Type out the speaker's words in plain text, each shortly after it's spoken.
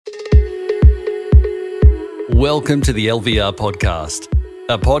Welcome to the LVR Podcast,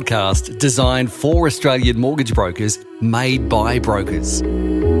 a podcast designed for Australian mortgage brokers, made by brokers.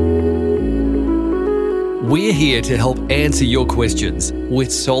 We're here to help answer your questions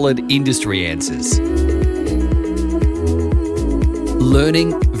with solid industry answers.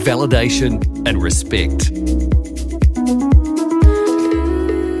 Learning, validation, and respect.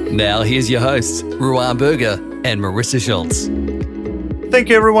 Now here's your hosts, Ruan Berger and Marissa Schultz. Thank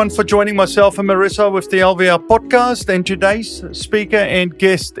you everyone for joining myself and Marissa with the LVR podcast. And today's speaker and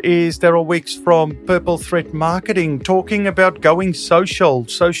guest is Darrell Weekes from Purple Thread Marketing, talking about going social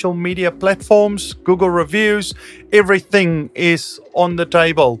media platforms, Google reviews, everything is on the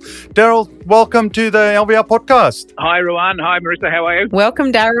table. Darrell, welcome to the LVR podcast. Hi, Ruan. Hi, Marissa. How are you?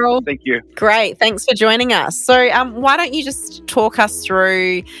 Welcome, Darrell. Thank you. Great. Thanks for joining us. So why don't you just talk us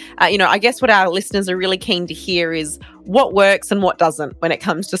through, I guess what our listeners are really keen to hear is what works and what doesn't when it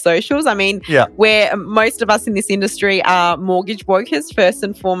comes to socials. I mean, where most of us in this industry are mortgage brokers first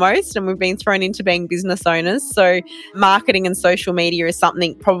and foremost, and we've been thrown into being business owners. So marketing and social media is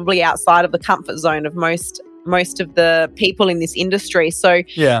something probably outside of the comfort zone of most of the people in this industry. So,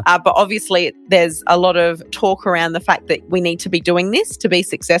 but obviously there's a lot of talk around the fact that we need to be doing this to be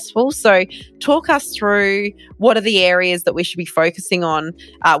successful. So talk us through what are the areas that we should be focusing on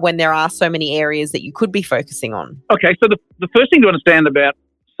when there are so many areas that you could be focusing on. Okay, so the first thing to understand about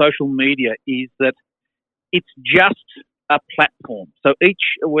social media is that it's just a platform. So each,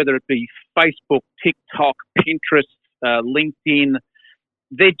 whether it be Facebook, TikTok, Pinterest, LinkedIn,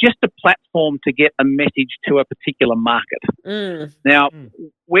 they're just a platform to get a message to a particular market. Now,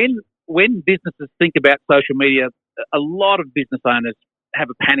 when businesses think about social media, a lot of business owners have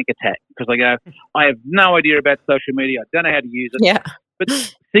a panic attack because they go, I have no idea about social media. I don't know how to use it. Yeah. But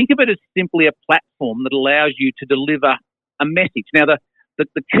think of it as simply a platform that allows you to deliver a message. Now,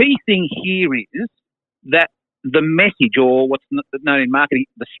 the key thing here is that the message, or what's known in marketing,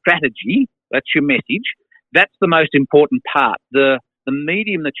 the strategy, that's your message, that's the most important part. The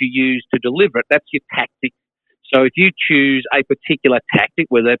medium that you use to deliver it, that's your tactic. So if you choose a particular tactic,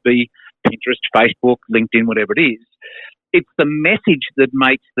 whether that be Pinterest, Facebook, LinkedIn, whatever it is, it's the message that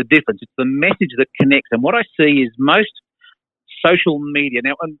makes the difference. It's the message that connects. And what I see is most social media,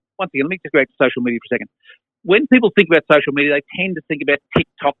 now, and once again, let me just go back to social media for a second. When people think about social media, they tend to think about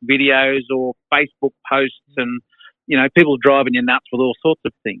TikTok videos or Facebook posts and, people driving you nuts with all sorts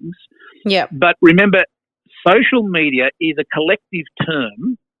of things. Yeah. But remember, social media is a collective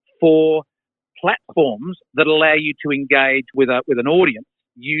term for platforms that allow you to engage with an audience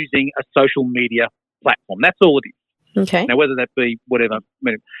using a social media platform. That's all it is. Okay. Now, whether that be whatever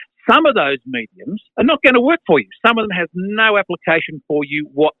medium. Some of those mediums are not going to work for you. Some of them have no application for you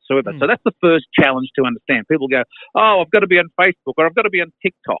whatsoever. So that's the first challenge to understand. People go, oh, I've got to be on Facebook or I've got to be on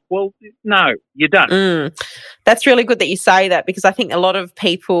TikTok. Well, no, you don't. That's really good that you say that, because I think a lot of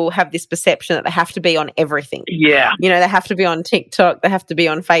people have this perception that they have to be on everything. Yeah. They have to be on TikTok, they have to be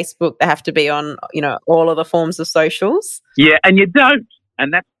on Facebook, they have to be on, all of the forms of socials. Yeah, and you don't.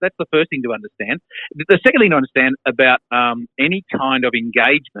 And that's the first thing to understand. The second thing to understand about any kind of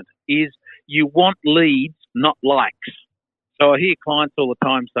engagement is you want leads, not likes. So I hear clients all the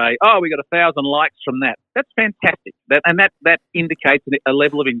time say, oh, we got 1,000 likes from that. That's fantastic. That indicates a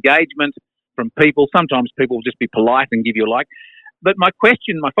level of engagement from people. Sometimes people will just be polite and give you a like. But my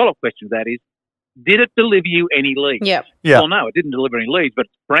follow-up question to that is, did it deliver you any leads? Yeah. Well, no, it didn't deliver any leads, but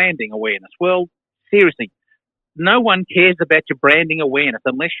it's branding awareness. Well, seriously, no one cares about your branding awareness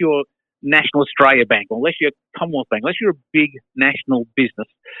unless you're National Australia Bank, or unless you're Commonwealth Bank, unless you're a big national business.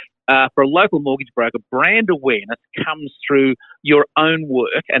 For a local mortgage broker, brand awareness comes through your own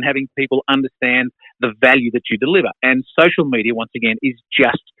work and having people understand the value that you deliver. And social media, once again, is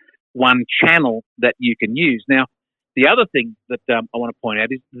just one channel that you can use. Now, the other thing that I want to point out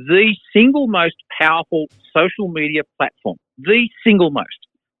is the single most powerful social media platform, the single most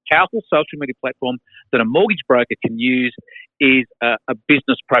powerful social media platform that a mortgage broker can use is a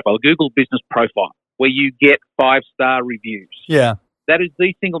business profile, a Google business profile, where you get 5-star reviews. Yeah. That is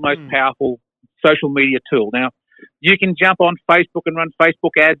the single most powerful social media tool. Now, you can jump on Facebook and run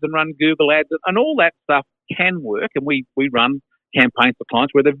Facebook ads and run Google ads, and all that stuff can work, and we run campaigns for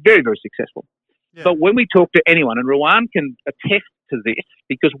clients where they're very, very successful. Yeah. But when we talk to anyone, and Ruan can attest to this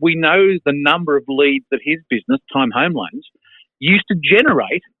because we know the number of leads that his business, Time Home Loans, used to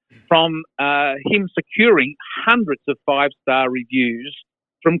generate from him securing hundreds of 5-star reviews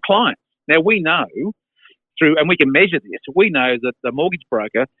from clients. Now, we know and we can measure this, we know that the mortgage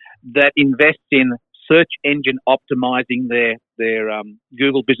broker that invests in search engine optimizing their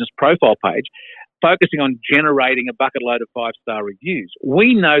Google business profile page, focusing on generating a bucket load of 5-star reviews,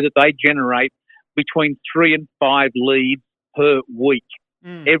 we know that they generate between 3 and 5 leads per week,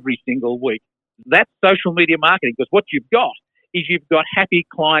 every single week. That's social media marketing, because what you've got is you've got happy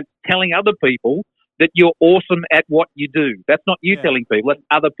clients telling other people that you're awesome at what you do. That's not you telling people, that's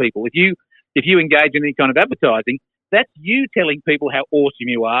other people. If you engage in any kind of advertising, that's you telling people how awesome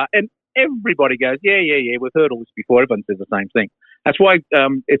you are, and everybody goes, yeah, we've heard all this before. Everyone says the same thing. That's why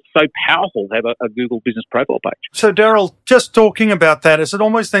it's so powerful to have a Google business profile page. So, Darrell, just talking about that, is it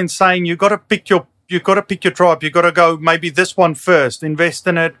almost then saying you've got to pick your tribe? You've got to go maybe this one first, invest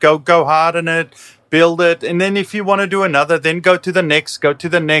in it, go hard in it, build it, and then if you want to do another, then go to the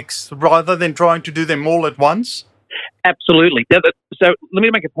next, rather than trying to do them all at once? Absolutely. So let me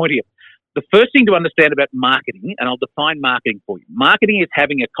make a point here. The first thing to understand about marketing, and I'll define marketing for you. Marketing is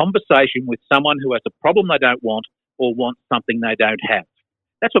having a conversation with someone who has a problem they don't want or wants something they don't have.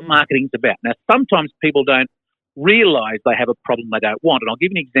 That's what marketing's about. Now, sometimes people don't realise they have a problem they don't want. And I'll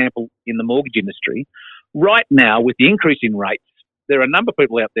give you an example in the mortgage industry. Right now, with the increase in rates, there are a number of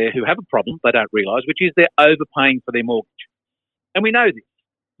people out there who have a problem they don't realise, which is they're overpaying for their mortgage. And we know this,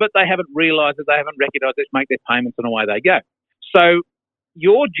 but they haven't realised that, they haven't recognised this, make their payments, and away they go. So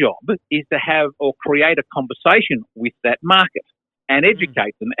your job is to have or create a conversation with that market and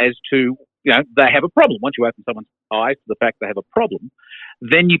educate them as to, they have a problem. Once you open someone's eyes to the fact they have a problem,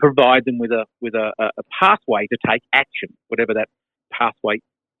 then you provide them with a pathway to take action, whatever that pathway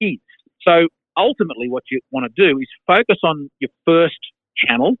is. So ultimately what you want to do is focus on your first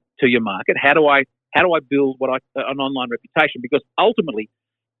channel to your market. How do I build an online reputation? Because ultimately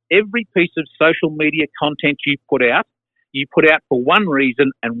every piece of social media content you put out for one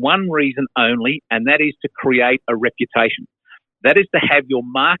reason and one reason only, and that is to create a reputation. That is to have your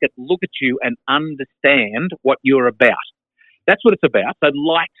market look at you and understand what you're about. That's what it's about. So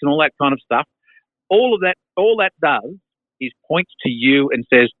likes and all that kind of stuff, all that does is points to you and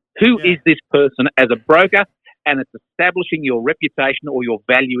says, who is this person as a broker? And it's establishing your reputation or your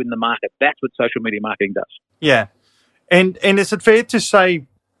value in the market. That's what social media marketing does. Yeah. And is it fair to say,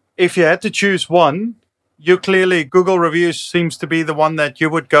 if you had to choose one, Google reviews seems to be the one that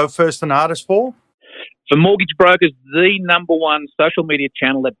you would go first and hardest for? For mortgage brokers, the number one social media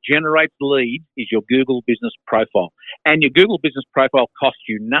channel that generates leads is your Google business profile. And your Google business profile costs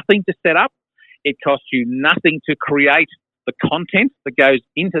you nothing to set up. It costs you nothing to create the content that goes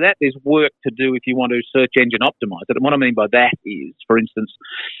into that. There's work to do if you want to search engine optimize it. And what I mean by that is, for instance,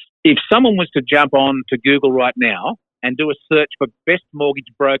 if someone was to jump on to Google right now and do a search for best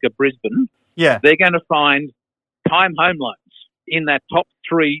mortgage broker Brisbane, they're going to find Time Home Loans in that top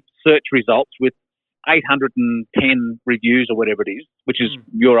 3 search results with 810 reviews or whatever it is, which is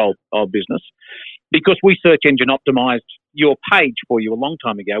your old business, because we search engine optimized your page for you a long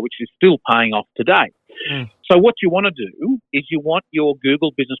time ago, which is still paying off today. So what you want to do is you want your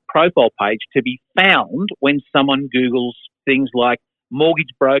Google business profile page to be found when someone Googles things like mortgage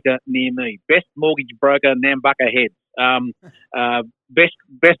broker near me, best mortgage broker Nambucca Heads,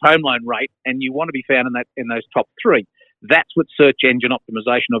 best home loan rate, and you want to be found in those top 3. That's what search engine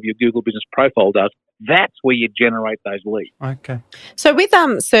optimization of your Google business profile does. That's where you generate those leads. Okay. So with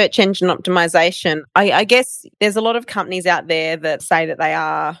search engine optimization, I guess there's a lot of companies out there that say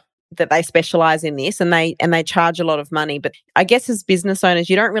that they specialize in this and they charge a lot of money. But I guess as business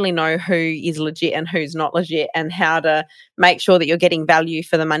owners, you don't really know who is legit and who's not legit and how to make sure that you're getting value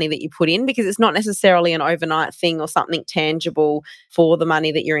for the money that you put in, because it's not necessarily an overnight thing or something tangible for the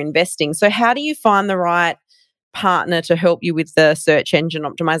money that you're investing. So how do you find the right partner to help you with the search engine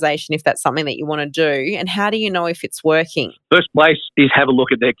optimization if that's something that you want to do? And how do you know if it's working? First place is have a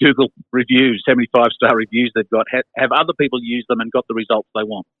look at their Google reviews, how many 5-star reviews they've got. Have other people use them and got the results they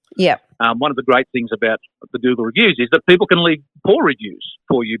want. Yeah. One of the great things about the Google reviews is that people can leave poor reviews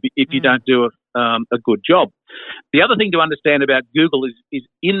for you if you don't do a good job. The other thing to understand about Google is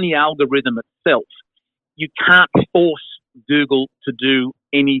in the algorithm itself, you can't force Google to do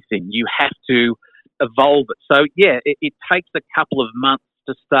anything. You have to evolve it. So, it takes a couple of months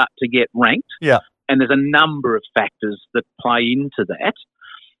to start to get ranked. Yeah. And there's a number of factors that play into that.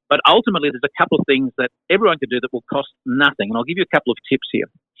 But ultimately, there's a couple of things that everyone can do that will cost nothing. And I'll give you a couple of tips here.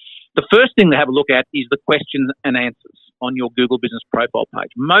 The first thing to have a look at is the questions and answers on your Google business profile page.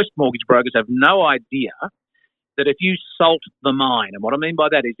 Most mortgage brokers have no idea that if you salt the mine, and what I mean by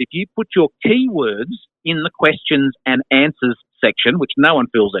that is if you put your keywords in the questions and answers section, which no one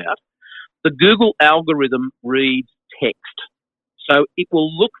fills out, the Google algorithm reads text. So it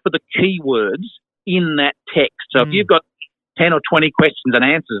will look for the keywords in that text. So if you've got 10 or 20 questions and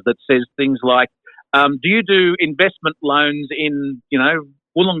answers that says things like, do you do investment loans in,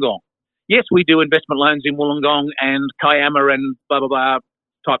 Wollongong? Yes, we do investment loans in Wollongong and Kiama and blah, blah, blah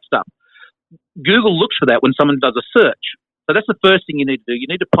type stuff. Google looks for that when someone does a search. So that's the first thing you need to do. You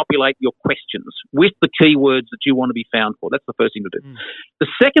need to populate your questions with the keywords that you want to be found for. That's the first thing to do. The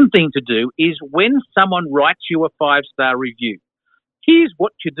second thing to do is when someone writes you a 5-star review, here's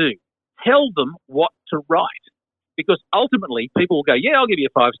what you do. Tell them what to write. Because ultimately, people will go, yeah, I'll give you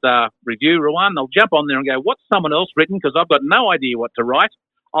a 5-star review, Rowan. They'll jump on there and go, what's someone else written? Because I've got no idea what to write.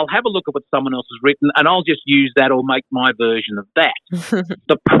 I'll have a look at what someone else has written and I'll just use that or make my version of that.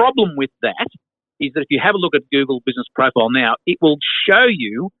 The problem with that is that if you have a look at Google Business Profile now, it will show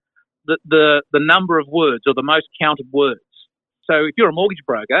you the number of words or the most counted words. So if you're a mortgage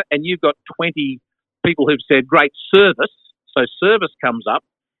broker and you've got 20 people who've said great service, so service comes up,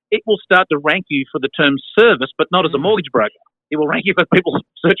 it will start to rank you for the term service, but not as a mortgage broker. It will rank you for people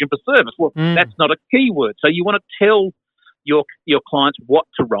searching for service. Well, that's not a keyword. So you want to tell your clients what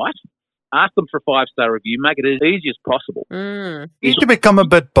to write. Ask them for a 5-star review. Make it as easy as possible. You need to become a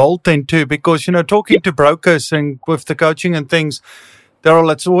bit bold then too, because, talking to brokers and with the coaching and things, Darrell,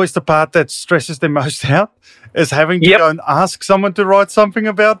 it's always the part that stresses them most out is having to go and ask someone to write something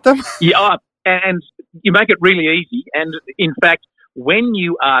about them. Yeah, and you make it really easy. And in fact, when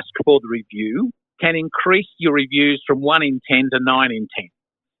you ask for the review, can increase your reviews from 1 in 10 to 9 in 10.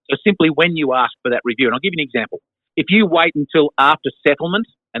 So simply when you ask for that review, and I'll give you an example. If you wait until after settlement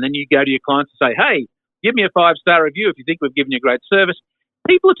and then you go to your clients and say, hey, give me a 5-star review if you think we've given you great service,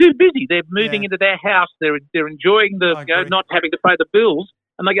 people are too busy. They're moving into their house. They're enjoying not having to pay the bills.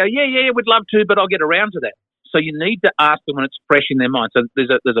 And they go, yeah, we'd love to, but I'll get around to that. So you need to ask them when it's fresh in their mind. So there's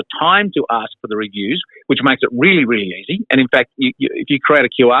a time to ask for the reviews, which makes it really, really easy. And in fact, if you create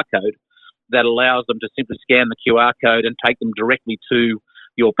a QR code that allows them to simply scan the QR code and take them directly to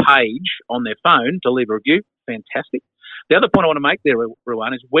your page on their phone to leave a review, fantastic. The other point I want to make there,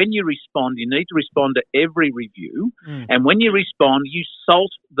 Rowan, is when you respond, you need to respond to every review. And when you respond, you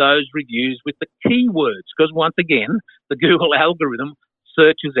salt those reviews with the keywords. Because once again, the Google algorithm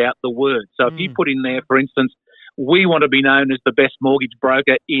searches out the words. So if you put in there, for instance, we want to be known as the best mortgage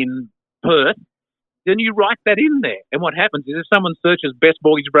broker in Perth, then you write that in there. And what happens is if someone searches best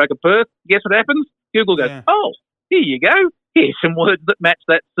mortgage broker Perth, guess what happens? Google goes, oh, here you go. Here's some words that match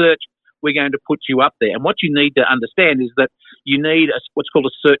that search. We're going to put you up there. And what you need to understand is that you need what's called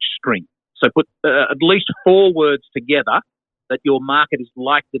a search string. So put at least 4 words together that your market is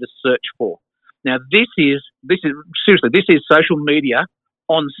likely to search for. Now, this is social media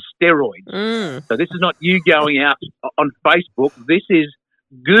on steroids. So this is not you going out on Facebook. This is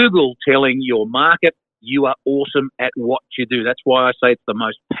Google telling your market you are awesome at what you do. That's why I say it's the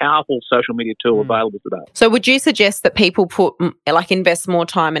most powerful social media tool available today. So would you suggest that people invest more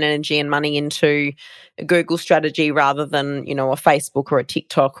time and energy and money into a Google strategy rather than, a Facebook or a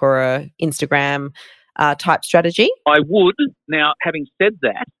TikTok or a Instagram type strategy? I would. Now, having said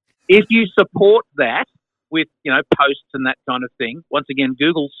that, if you support that with, posts and that kind of thing, once again,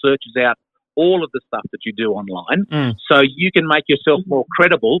 Google searches out all of the stuff that you do online. So you can make yourself more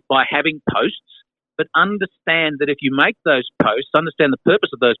credible by having posts, but understand that if you make those posts, understand the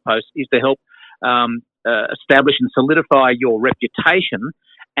purpose of those posts is to help establish and solidify your reputation,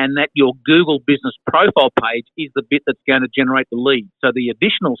 and that your Google business profile page is the bit that's going to generate the lead. So the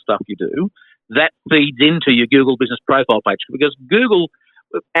additional stuff you do, that feeds into your Google business profile page, because Google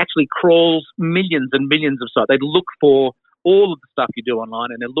actually crawls millions and millions of sites. They look for all of the stuff you do online,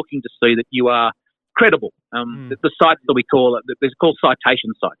 and they're looking to see that you are credible. The sites that we call they're called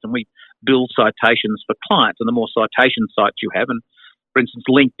citation sites, and we build citations for clients. And the more citation sites you have, and for instance,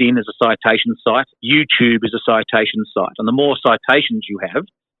 LinkedIn is a citation site, YouTube is a citation site, and the more citations you have,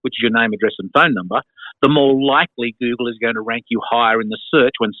 which is your name, address, and phone number, the more likely Google is going to rank you higher in the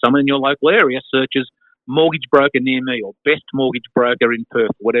search when someone in your local area searches mortgage broker near me or best mortgage broker in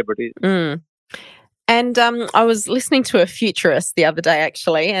Perth, whatever it is. And I was listening to a futurist the other day,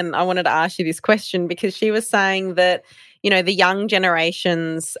 actually, and I wanted to ask you this question because she was saying that, the young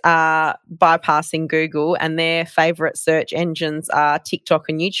generations are bypassing Google and their favourite search engines are TikTok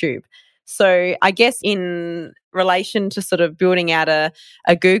and YouTube. So I guess in relation to sort of building out a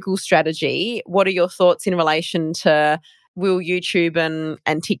Google strategy, what are your thoughts in relation to will YouTube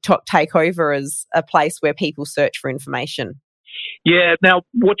and TikTok take over as a place where people search for information? Yeah, now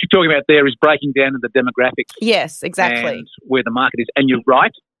what you're talking about there is breaking down into the demographics. Yes, exactly. And where the market is. And you're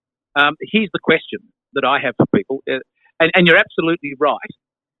right. Here's the question that I have for people. And you're absolutely right.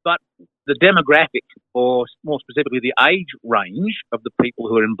 But the demographic, or more specifically the age range of the people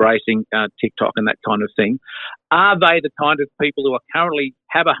who are embracing TikTok and that kind of thing, are they the kind of people who are currently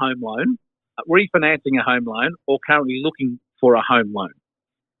have a home loan, refinancing a home loan, or currently looking for a home loan?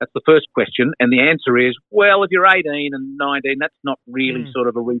 That's the first question. And the answer is, well, if you're 18 and 19, that's not really sort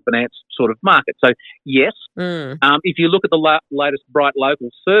of a refinance sort of market. So, yes, if you look at the latest Bright Local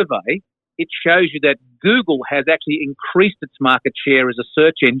survey, it shows you that Google has actually increased its market share as a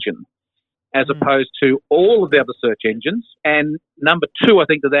search engine as opposed to all of the other search engines. And number two, I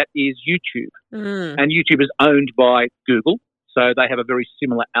think that is YouTube. And YouTube is owned by Google. So they have a very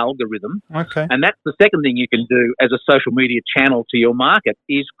similar algorithm. Okay. And that's the second thing you can do as a social media channel to your market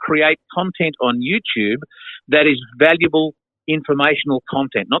is create content on YouTube that is valuable informational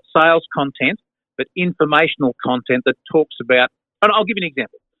content, not sales content, but informational content that talks about, and I'll give you an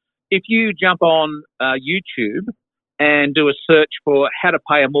example. If you jump on YouTube and do a search for how to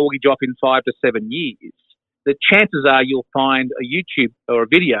pay a mortgage off in 5 to 7 years, the chances are you'll find a YouTube or a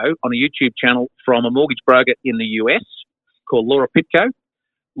video on a YouTube channel from a mortgage broker in the US called Laura Pitko.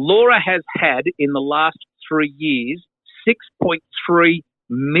 Laura has had in the last 3 years 6.3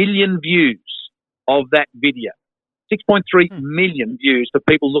 million views of that video. 6.3 million views for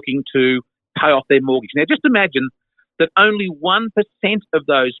people looking to pay off their mortgage. Now, just imagine that only 1% of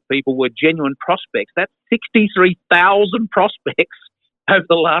those people were genuine prospects. That's 63,000 prospects over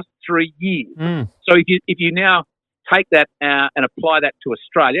the last 3 years. So if you now take that and apply that to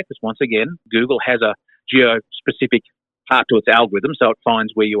Australia, because once again, Google has a geo-specific part to its algorithm, so it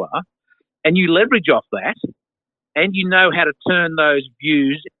finds where you are, and you leverage off that, and you know how to turn those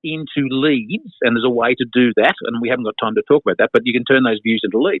views into leads, and there's a way to do that, and we haven't got time to talk about that, but you can turn those views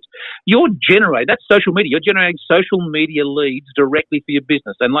into leads. That's social media. You're generating social media leads directly for your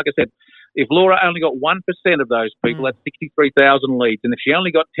business. And like I said, if Laura only got 1% of those people, that's 63,000 leads. And if she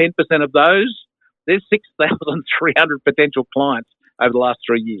only got 10% of those, there's 6,300 potential clients over the last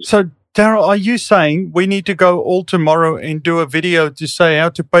 3 years. So, Darrell, are you saying we need to go all tomorrow and do a video to say how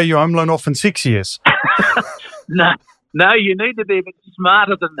to pay your home loan off in 6 years? No, you need to be a bit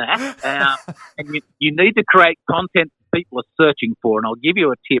smarter than that. And you need to create content people are searching for. And I'll give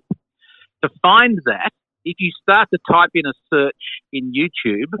you a tip. To find that, if you start to type in a search in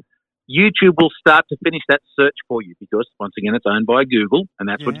YouTube, YouTube will start to finish that search for you because, once again, it's owned by Google, and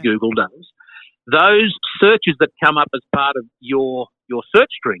that's what Google does. Those searches that come up as part of your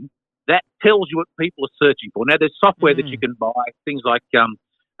search string, that tells you what people are searching for. Now, there's software that you can buy, things like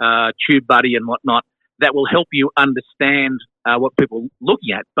TubeBuddy and whatnot, that will help you understand what people are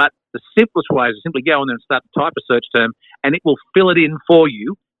looking at. But the simplest way is to simply go on there and start to type a search term, and it will fill it in for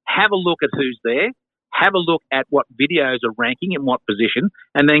you. Have a look at who's there. Have a look at what videos are ranking in what position,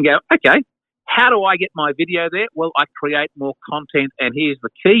 and then go, okay, how do I get my video there? Well, I create more content, and here's the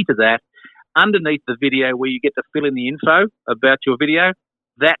key to that. Underneath the video where you get to fill in the info about your video,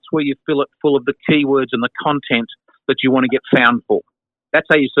 that's where you fill it full of the keywords and the content that you want to get found for. That's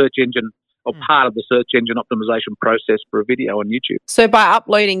how your search engine or part of the search engine optimization process for a video on YouTube. So by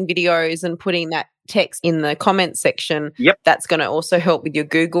uploading videos and putting that text in the comment section, that's going to also help with your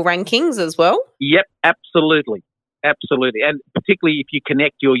Google rankings as well? Yep, absolutely. Absolutely. And particularly if you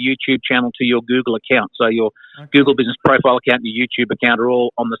connect your YouTube channel to your Google account. So your Google Business Profile account and your YouTube account are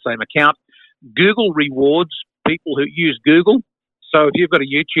all on the same account. Google rewards people who use Google. So if you've got a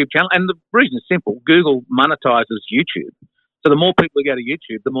YouTube channel, and the reason is simple, Google monetizes YouTube. So the more people who go to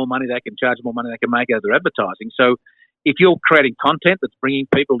YouTube, the more money they can charge, the more money they can make out of their advertising. So if you're creating content that's bringing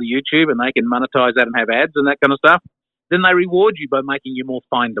people to YouTube and they can monetize that and have ads and that kind of stuff, then they reward you by making you more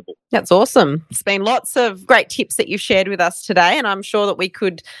findable. That's awesome. It's been lots of great tips that you've shared with us today, and I'm sure that we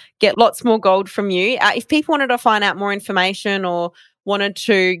could get lots more gold from you. If people wanted to find out more information or wanted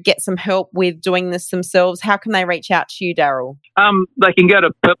to get some help with doing this themselves, how can they reach out to you, Darrell? They can go to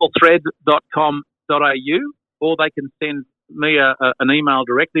purplethread.com.au, or they can send me an email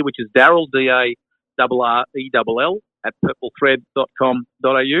directly, which is Darrell, DARRELL, at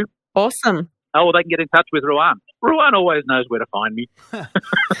purplethread.com.au. Awesome. Oh, they can get in touch with Ruan. Ruan always knows where to find me.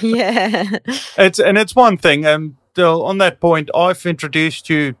 Yeah. It's one thing. On that point, I've introduced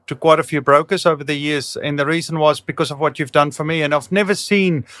you to quite a few brokers over the years, and the reason was because of what you've done for me. And I've never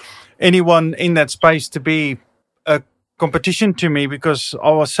seen anyone in that space to be a competition to me, because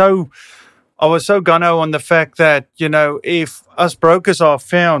I was so gung-ho on the fact that, if us brokers are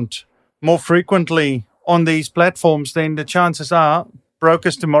found more frequently on these platforms, then the chances are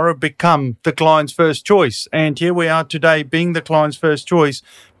brokers tomorrow become the client's first choice. And here we are today being the client's first choice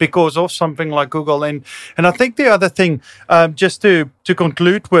because of something like Google. And I think the other thing, just to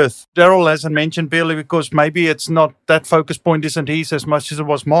conclude with, Darrell hasn't mentioned barely because maybe it's not, that focus point isn't his as much as it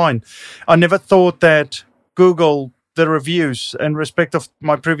was mine. I never thought that Google, the reviews in respect of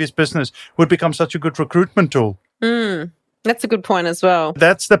my previous business, would become such a good recruitment tool. That's a good point as well.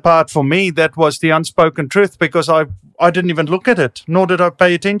 That's the part for me that was the unspoken truth, because I didn't even look at it, nor did I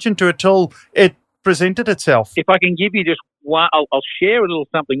pay attention to it till it presented itself. If I can give you just one, I'll share a little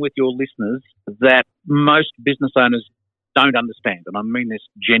something with your listeners that most business owners don't understand, and I mean this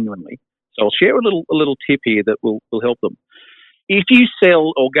genuinely. So I'll share a little tip here that will help them. If you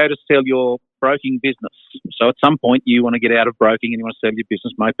sell or go to sell your broking business, so at some point you want to get out of broking and you want to sell your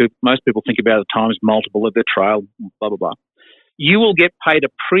business, most people think about a times multiple of their trail, blah, blah, blah. You will get paid a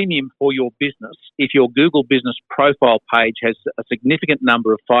premium for your business if your Google business profile page has a significant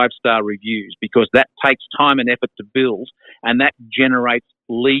number of 5-star reviews, because that takes time and effort to build, and that generates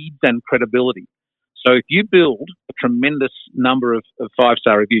leads and credibility. So if you build a tremendous number of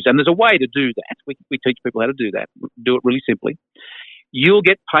 5-star reviews, and there's a way to do that, we teach people how to do that, do it really simply, you'll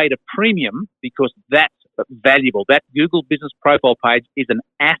get paid a premium because that's valuable. That Google business profile page is an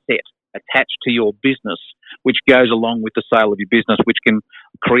asset attached to your business, which goes along with the sale of your business, which can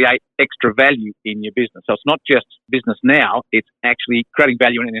create extra value in your business. So it's not just business now, it's actually creating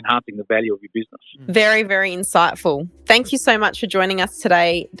value and enhancing the value of your business. Very, very insightful. Thank you so much for joining us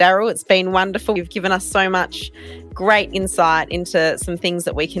today, Darrell. It's been wonderful. You've given us so much great insight into some things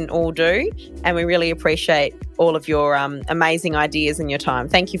that we can all do, and we really appreciate all of your amazing ideas and your time.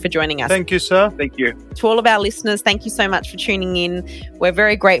 Thank you for joining us. Thank you, sir. Thank you. To all of our listeners, thank you so much for tuning in. We're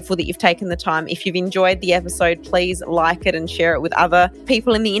very grateful that you've taken the time. If you've enjoyed the episode, please like it and share it with other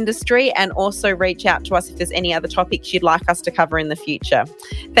people in the industry, and also reach out to us if there's any other topics you'd like us to cover in the future.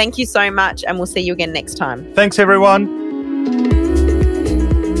 Thank you so much, and we'll see you again next time. Thanks, everyone.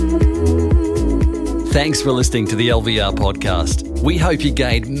 Thanks for listening to the LVR podcast. We hope you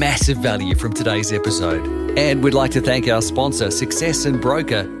gained massive value from today's episode. And we'd like to thank our sponsor, Success and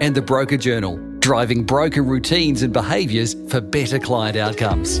Broker, and the Broker Journal, driving broker routines and behaviours for better client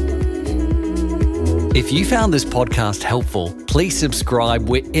outcomes. If you found this podcast helpful, please subscribe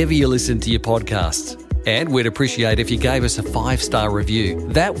wherever you listen to your podcasts. And we'd appreciate if you gave us a 5-star review.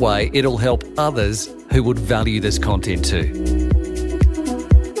 That way, it'll help others who would value this content too.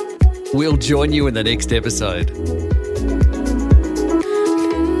 We'll join you in the next episode.